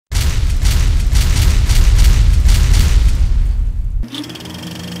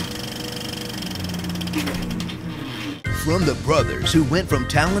From the brothers who went from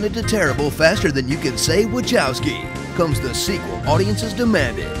talented to terrible faster than you can say Wachowski comes the sequel audiences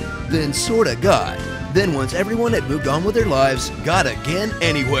demanded, then sorta got, then once everyone had moved on with their lives, got again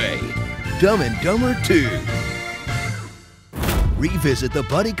anyway. Dumb and Dumber 2. Revisit the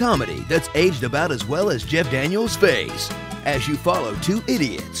buddy comedy that's aged about as well as Jeff Daniels' face as you follow two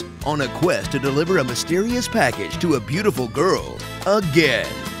idiots on a quest to deliver a mysterious package to a beautiful girl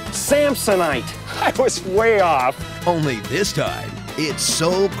again. Samsonite! I was way off. Only this time, it's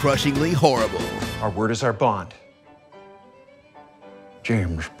soul-crushingly horrible. Our word is our bond.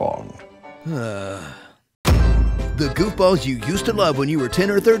 James Bond. The goofballs you used to love when you were 10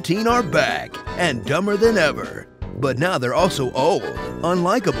 or 13 are back and dumber than ever. But now they're also old,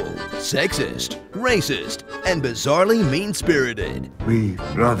 unlikable, sexist, racist, and bizarrely mean-spirited. We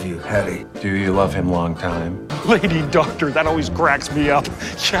love you, Harry. Do you love him long time? Lady doctor, that always cracks me up.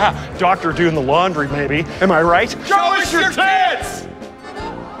 Yeah, doctor doing the laundry, maybe. Am I right? Show us your tits!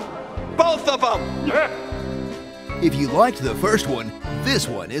 Both of them! Yeah. If you liked the first one, this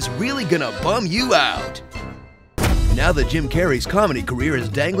one is really gonna bum you out. Now that Jim Carrey's comedy career is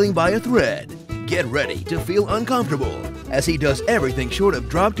dangling by a thread, get ready to feel uncomfortable as he does everything short of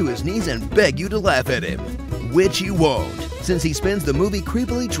drop to his knees and beg you to laugh at him. Which you won't, since he spends the movie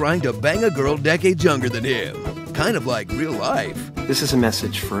creepily trying to bang a girl decades younger than him. Kind of like real life. This is a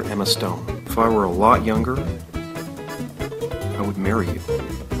message for Emma Stone. If I were a lot younger, I would marry you.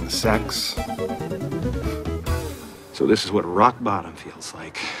 Sex. So this is what rock bottom feels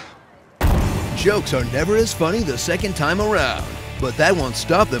like. Jokes are never as funny the second time around, but that won't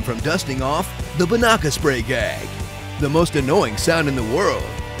stop them from dusting off the Banaka spray gag. The most annoying sound in the world.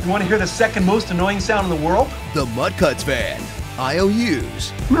 You want to hear the second most annoying sound in the world? The Mudcuts van.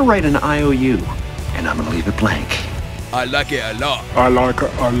 IOUs. I'm gonna write an IOU, and I'm gonna leave it blank. I like it a lot. I like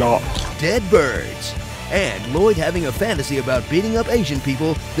it a lot. Dead birds. And Lloyd having a fantasy about beating up Asian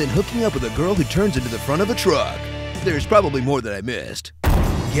people, then hooking up with a girl who turns into the front of a truck. There's probably more that I missed.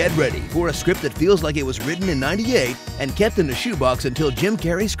 Get ready for a script that feels like it was written in '98 and kept in a shoebox until Jim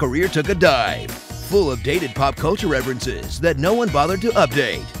Carrey's career took a dive. Full of dated pop culture references that no one bothered to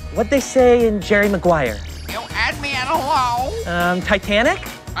update. What'd they say in Jerry Maguire? You add me at hello. Titanic?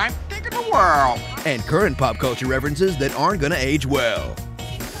 I'm thinking the world. And current pop culture references that aren't gonna age well.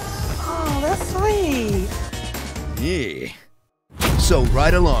 Oh, that's sweet. Yeah. So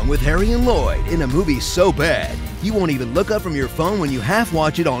ride along with Harry and Lloyd in a movie so bad, you won't even look up from your phone when you half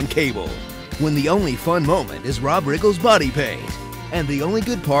watch it on cable. When the only fun moment is Rob Riggle's body paint. And the only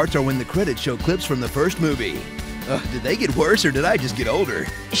good parts are when the credits show clips from the first movie. Did they get worse or did I just get older?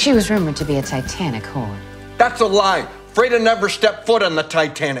 She was rumored to be a Titanic whore. That's a lie. Freda never stepped foot on the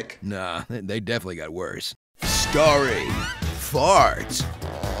Titanic. Nah, they definitely got worse. Starring farts,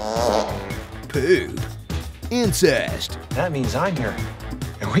 poop, incest. That means I'm here.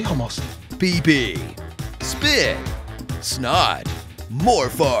 And we almost... Pee-pee, spit, snot, more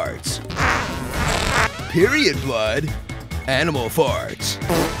farts, period blood, animal farts,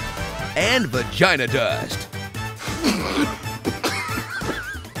 and vagina dust.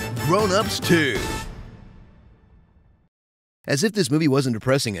 Grown-ups too. As if this movie wasn't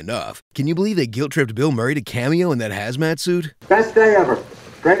depressing enough, can you believe they guilt-tripped Bill Murray to cameo in that hazmat suit? Best day ever.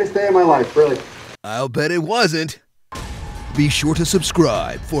 Greatest day of my life, really. I'll bet it wasn't. Be sure to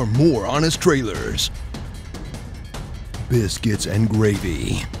subscribe for more honest trailers. Biscuits and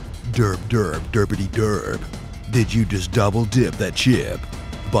gravy. Derp, derp, derpity derp. Did you just double dip that chip?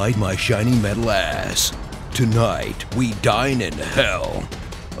 Bite my shiny metal ass. Tonight, we dine in hell.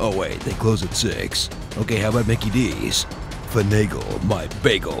 Oh wait, they close at 6. Okay, how about Mickey D's? Finagle my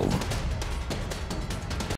bagel.